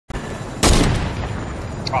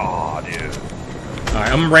Aw, dude.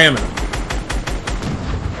 Alright, I'm ramming him.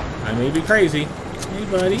 I may be crazy. Hey,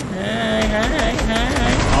 buddy. Hey, hey,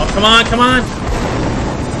 hey. Oh, come on, come on.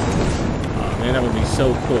 Oh, man, that would be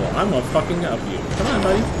so cool. I'm gonna fucking up you. Come on,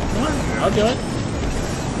 buddy. Come on. I'll do it.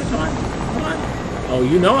 Come on. Come on. Oh,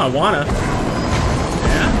 you know I wanna.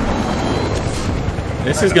 Yeah.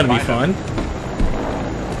 This is gonna be fun.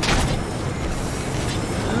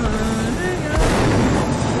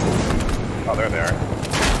 Oh, they're there.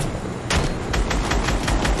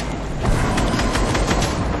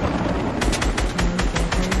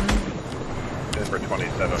 For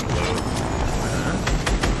 27 blue.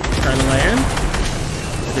 Trying to land.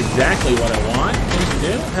 That's exactly what I want him to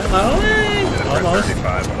do. Hello, hey! Almost.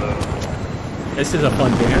 35 blue. This is a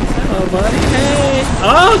fun dance. Hello, buddy. Hey!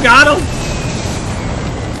 Oh, got him!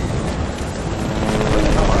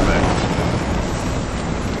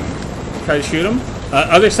 Try to shoot him.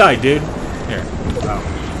 Other side, dude. Here. Oh.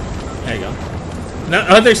 There you go. No,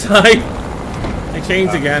 other side. I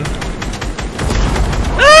changed again.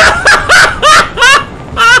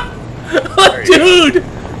 Oh, dude!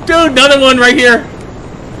 Dude, another one right here.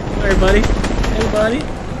 Hey, buddy. Hey, buddy.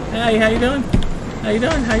 Hey, how you doing? How you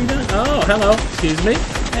doing? How you doing? Oh, hello. Excuse me.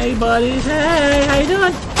 Hey, buddies. Hey, how you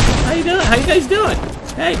doing? How you doing? How you guys doing?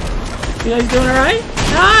 Hey, you guys doing all right?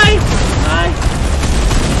 Hi. Hi.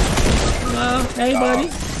 Hello. Hey, buddy.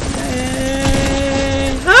 Hey.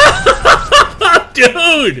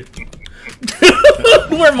 Dude!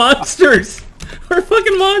 Dude! We're monsters! We're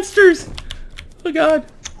fucking monsters! Oh god.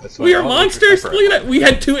 We are monsters! Look at that! We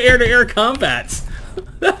had 2 air-to-air combats!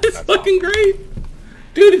 That is fucking great!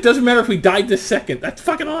 Dude, it doesn't matter if we died this second. That's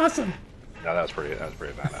fucking awesome! No, that was pretty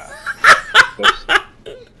badass.